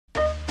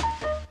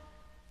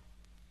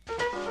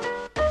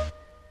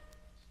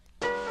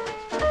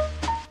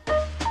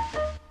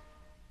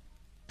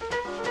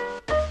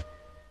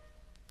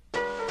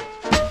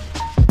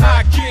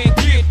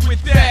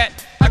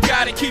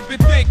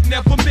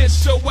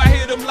so I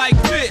hit him like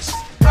this.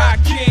 I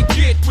can't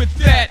get with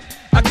that.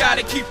 I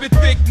gotta keep it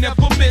thick,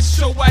 never miss,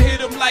 so I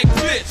hit him like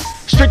this.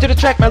 Straight to the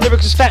track, my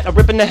lyrics is fat, I'm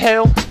ripping the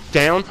hell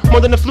down.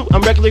 More than a flute,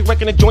 I'm regularly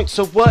wrecking a joint,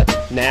 so what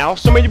now?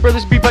 So many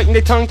brothers be biting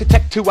their tongue to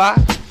tech to I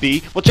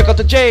B. Well, check out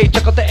the J,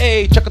 check out the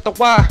A, check out the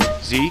Y.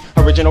 Z,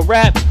 original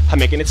rap, I'm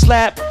making it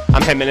slap.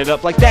 I'm hemming it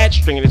up like that,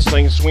 stringing it,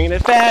 slinging, swinging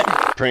it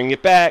fat. Bring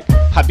it back,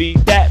 I be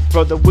that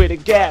brother with a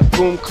gap,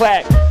 boom,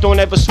 clack. Don't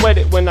ever sweat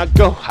it when I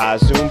go, I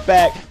zoom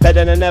back.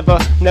 Better than ever,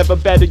 never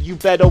better, you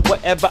better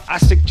whatever. I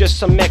suggest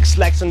some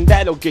X-Lax and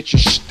that'll get your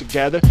shit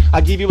together.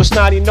 I give you a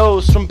snotty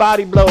nose from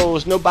body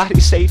blows. Nobody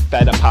safe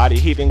at a party,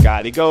 even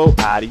gotta go,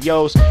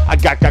 adios. I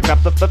got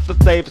the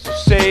flavor, so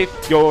save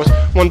yours.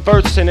 One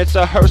verse and it's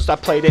a hearse, I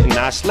played it and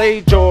I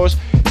slayed yours.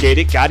 Get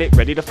it, got it,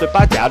 ready to flip,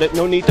 I doubt it,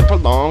 no need to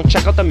prolong.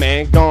 Check out the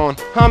man gone,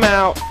 I'm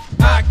out.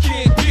 I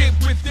can't get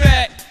with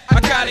that.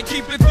 I gotta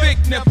keep it thick,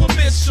 never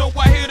miss, so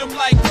I hit him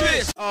like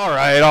this.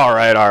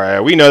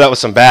 Alright. We know that was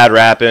some bad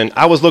rapping.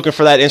 I was looking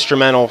for that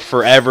instrumental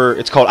forever.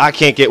 It's called I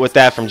Can't Get With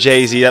That from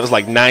Jay-Z. That was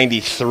like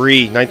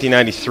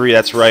 1993,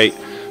 that's right.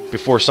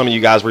 Before some of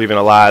you guys were even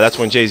alive. That's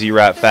when Jay-Z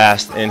rapped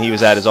fast, and he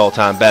was at his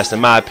all-time best, in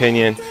my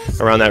opinion,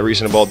 around that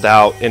reasonable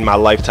doubt in my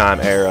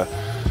lifetime era.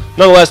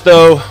 Nonetheless,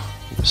 though,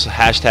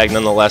 hashtag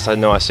nonetheless, I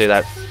know I say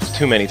that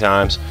too many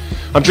times.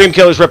 I'm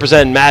dreamkillas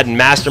representing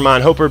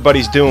MaddenMastermind. Hope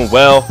everybody's doing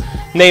well.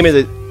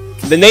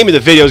 The name of the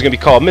video is going to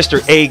be called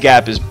Mr.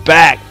 A-Gap is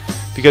Back,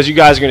 because you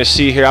guys are going to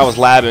see here, I was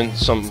labbing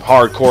some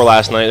hardcore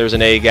last night. There's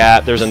an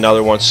A-Gap. There's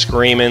another one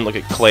screaming. Look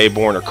at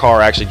Claiborne, or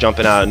Carr actually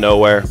jumping out of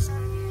nowhere.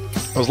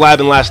 I was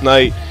labbing last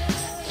night.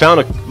 Found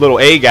a little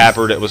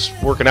A-Gapper that was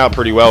working out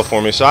pretty well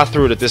for me, so I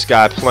threw it at this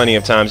guy plenty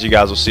of times. You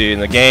guys will see it in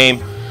the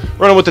game.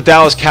 Running with the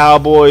Dallas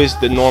Cowboys,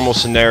 the normal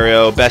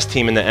scenario. Best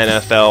team in the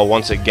NFL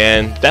once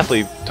again.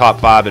 Definitely top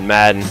 5 in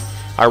Madden.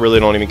 I really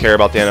don't even care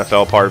about the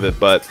NFL part of it,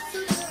 but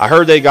I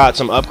heard they got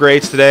some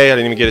upgrades today. I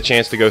didn't even get a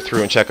chance to go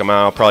through and check them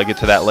out. I'll probably get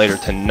to that later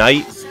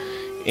tonight.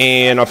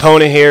 And our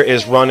opponent here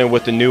is running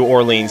with the New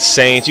Orleans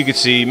Saints. You can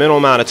see minimal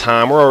amount of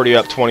time. We're already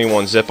up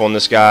 21-zip on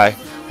this guy.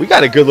 We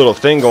got a good little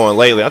thing going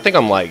lately. I think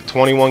I'm like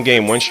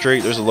 21-game win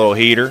streak. There's a little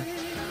heater.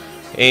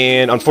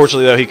 And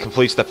unfortunately, though, he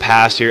completes the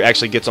pass here.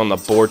 Actually gets on the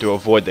board to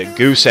avoid the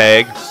goose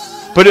egg.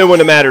 But it wouldn't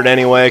have mattered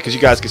anyway, because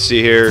you guys can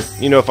see here,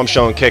 you know, if I'm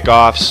showing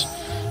kickoffs,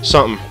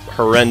 something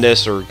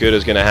horrendous or good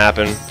is going to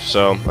happen.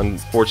 So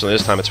unfortunately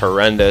this time it's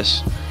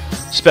horrendous.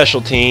 Special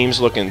teams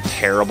looking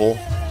terrible.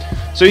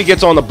 So he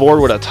gets on the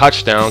board with a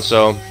touchdown.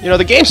 So, you know,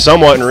 the game's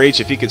somewhat in reach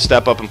if he could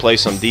step up and play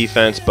some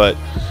defense, but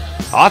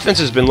offense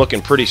has been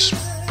looking pretty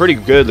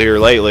good here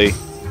lately,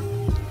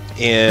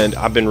 and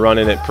I've been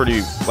running it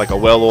pretty like a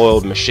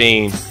well-oiled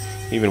machine.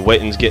 Even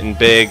Witten's getting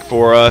big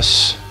for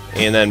us,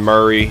 and then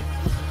Murray,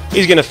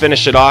 he's going to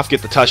finish it off,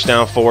 get the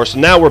touchdown for us. So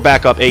now we're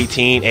back up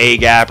 18,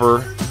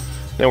 A-Gapper.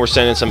 Then we're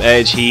sending some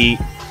edge heat.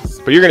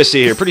 But you're going to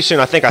see here, pretty soon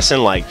I think I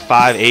send like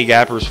 5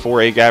 A-Gappers,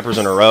 4 A-Gappers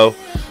in a row.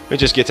 It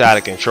just gets out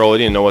of control. He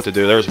didn't know what to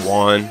do. There's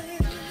 1.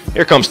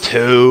 Here comes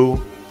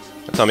 2.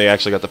 That's how he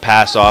actually got the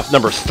pass off.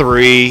 Number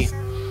 3.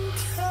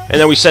 And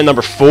then we send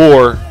number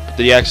 4. But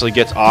he actually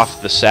gets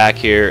off the sack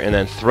here and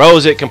then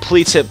throws it,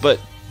 completes it, but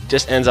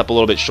just ends up a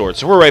little bit short.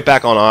 So we're right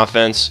back on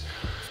offense.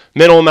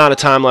 Minimal amount of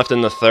time left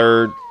in the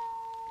third.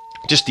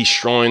 Just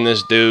destroying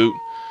this dude.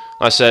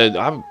 I said,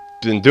 I've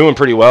been doing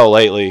pretty well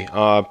lately.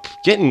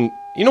 You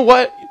know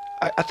what?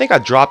 I think I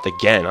dropped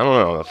again. I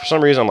don't know. For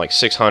some reason, I'm like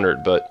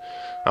 600, but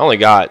I only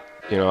got,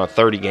 you know,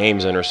 30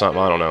 games in or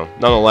something. I don't know.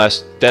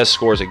 Nonetheless, Des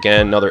scores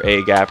again. Another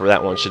A-Gapper.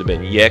 That one should have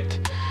been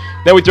yicked.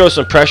 Then we throw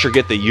some pressure,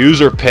 get the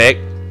user pick.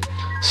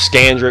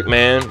 Scandrick,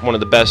 man, one of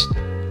the best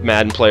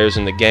Madden players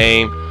in the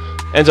game.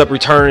 Ends up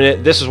returning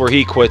it. This is where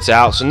he quits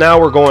out. So now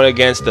we're going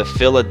against the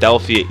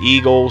Philadelphia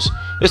Eagles.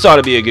 This ought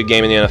to be a good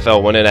game in the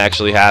NFL when it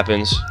actually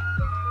happens.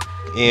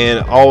 And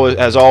always,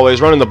 as always,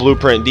 running the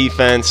blueprint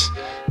defense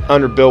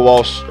under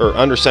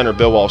center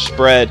Bill Walsh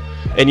spread.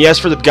 And yes,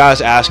 for the guys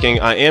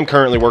asking, I am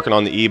currently working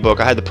on the ebook.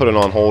 I had to put it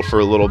on hold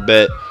for a little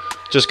bit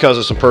just because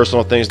of some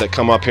personal things that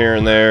come up here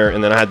and there,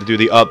 and then I had to do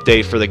the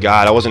update for the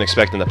guide. I wasn't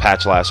expecting the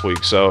patch last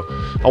week, so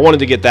I wanted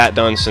to get that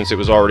done since it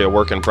was already a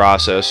work in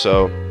process.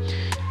 So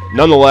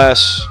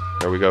nonetheless,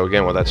 there we go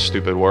again with that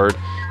stupid word.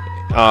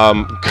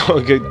 I'm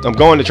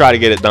going to try to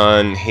get it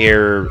done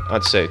here.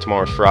 I'd say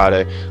tomorrow's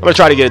Friday. I'm going to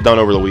try to get it done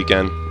over the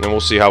weekend, and we'll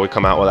see how we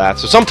come out with that.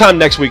 So sometime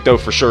next week, though,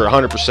 for sure,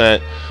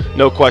 100%,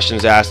 no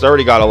questions asked. I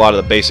already got a lot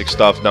of the basic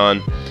stuff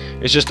done.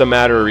 It's just a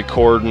matter of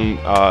recording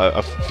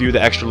a few of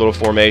the extra little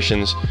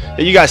formations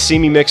that you guys see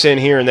me mix in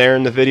here and there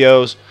in the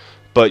videos.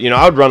 But, you know,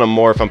 I would run them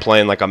more if I'm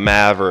playing like a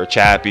Mav or a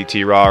Chappie,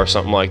 T-Raw or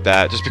something like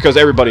that. Just because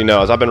everybody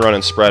knows. I've been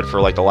running spread for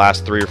like the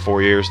last 3 or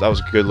 4 years. That was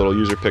a good little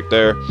user pick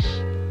there.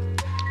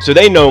 So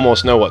they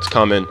almost know what's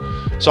coming.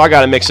 So I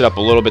got to mix it up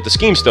a little bit. The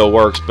scheme still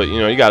works, but, you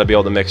know, you got to be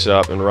able to mix it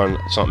up and run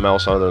something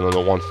else other than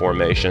the one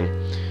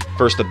formation.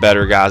 First the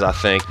better, guys, I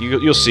think.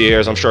 You'll see here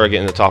as I'm sure I get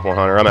in the top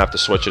 100. I'm going to have to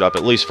switch it up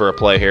at least for a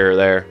play here or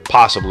there.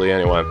 Possibly,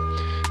 anyway.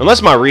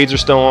 Unless my reads are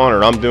still on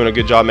or I'm doing a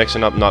good job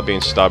mixing up and not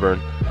being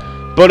stubborn.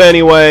 But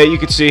anyway, you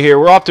can see here,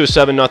 we're off to a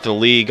 7-0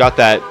 lead. Got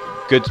that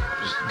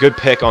good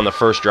pick on the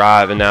first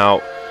drive, and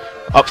now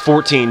up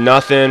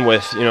 14-0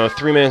 with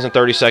 3 minutes and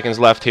 30 seconds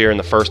left here in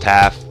the first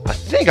half. I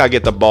think I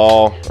get the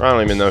ball. I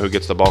don't even know who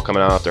gets the ball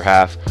coming out after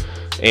half.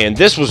 And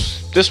this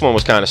one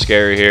was kind of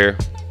scary here.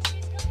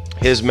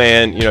 His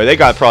man, they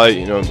got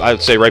probably,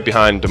 I'd say right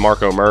behind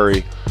DeMarco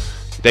Murray.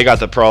 They got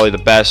probably the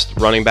best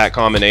running back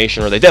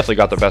combination, or they definitely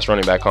got the best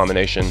running back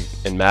combination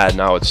in Madden,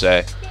 I would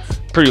say.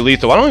 Pretty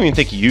lethal. I don't even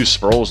think he used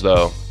Sproles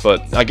though,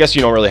 but I guess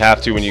you don't really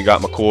have to when you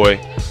got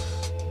McCoy.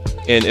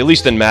 And at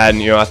least in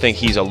Madden, I think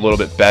he's a little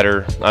bit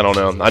better. I don't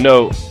know. I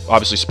know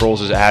obviously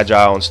Sproles is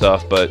agile and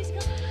stuff, but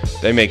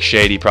they make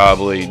Shady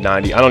probably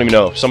 90. I don't even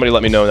know. Somebody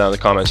let me know down in the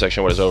comment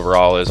section what his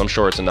overall is. I'm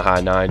sure it's in the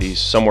high 90s,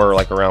 somewhere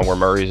like around where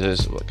Murray's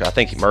is. I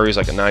think Murray's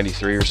like a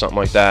 93 or something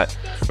like that.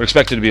 Would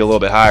expect it to be a little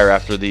bit higher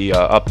after the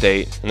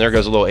update. And there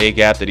goes a little A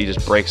gap that he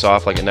just breaks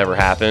off like it never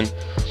happened.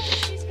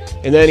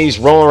 And then he's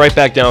rolling right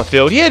back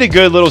downfield. He had a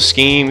good little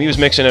scheme. He was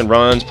mixing in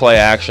runs, play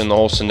action, the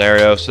whole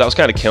scenario. So that was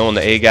kind of killing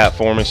the A gap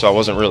for me, so I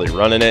wasn't really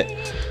running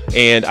it.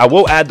 And I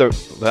will add that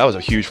was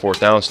a huge 4th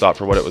down stop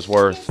for what it was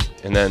worth.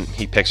 And then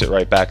he picks it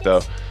right back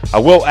though. I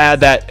will add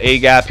that A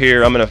gap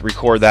here. I'm going to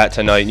record that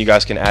tonight, and you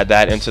guys can add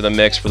that into the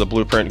mix for the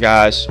Blueprint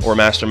guys or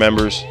Master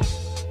members.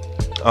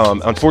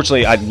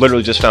 Unfortunately, I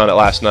literally just found it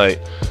last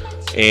night.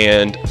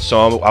 And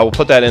so I will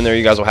put that in there.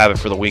 You guys will have it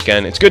for the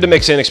weekend. It's good to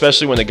mix in,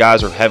 especially when the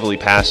guys are heavily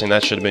passing.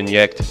 That should have been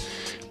yicked.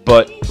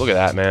 But look at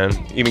that, man.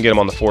 Even get them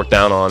on the 4th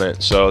down on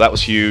it. So that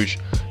was huge.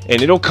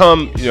 And it'll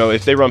come,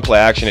 if they run play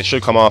action, it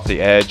should come off the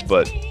edge.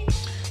 But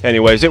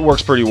anyways, it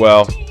works pretty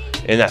well.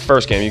 In that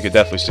first game, you could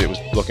definitely see it was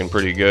looking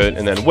pretty good.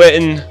 And then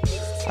Witten,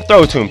 I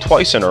throw it to him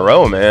twice in a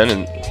row, man.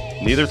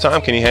 And neither time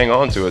can he hang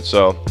on to it.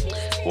 So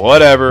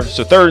whatever.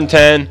 So 3rd and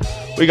 10.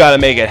 We got to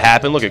make it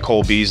happen. Look at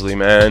Cole Beasley,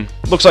 man.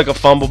 Looks like a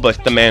fumble,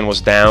 but the man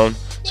was down.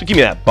 So give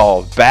me that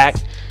ball back.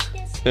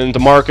 And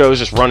DeMarco's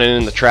just running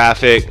into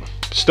traffic.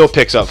 Still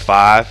picks up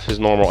 5, his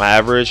normal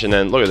average. And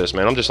then look at this,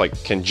 man. I'm just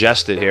like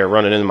congested here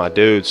running into my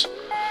dudes.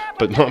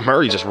 But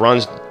Murray just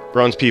runs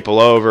people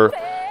over.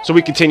 So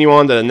we continue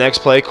on to the next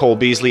play. Cole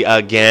Beasley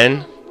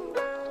again.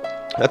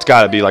 That's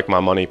got to be like my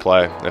money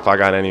play, if I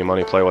got any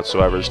money play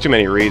whatsoever. There's too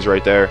many reads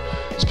right there,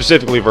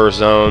 specifically versus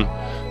zone.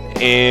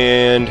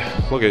 And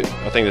look at,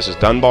 I think this is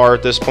Dunbar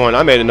at this point.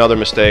 I made another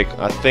mistake.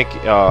 I think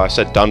I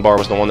said Dunbar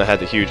was the one that had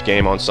the huge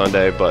game on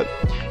Sunday, but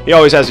he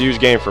always has a huge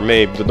game for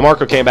me. But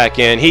DeMarco came back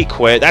in. He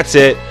quit. That's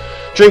it.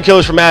 Dream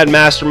Killers for Madden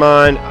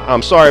Mastermind.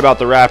 I'm sorry about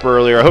the rap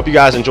earlier. I hope you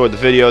guys enjoyed the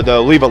video,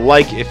 though. Leave a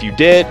like if you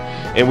did,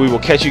 and we will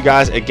catch you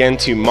guys again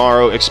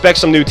tomorrow. Expect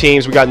some new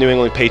teams. We got New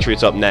England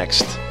Patriots up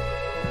next.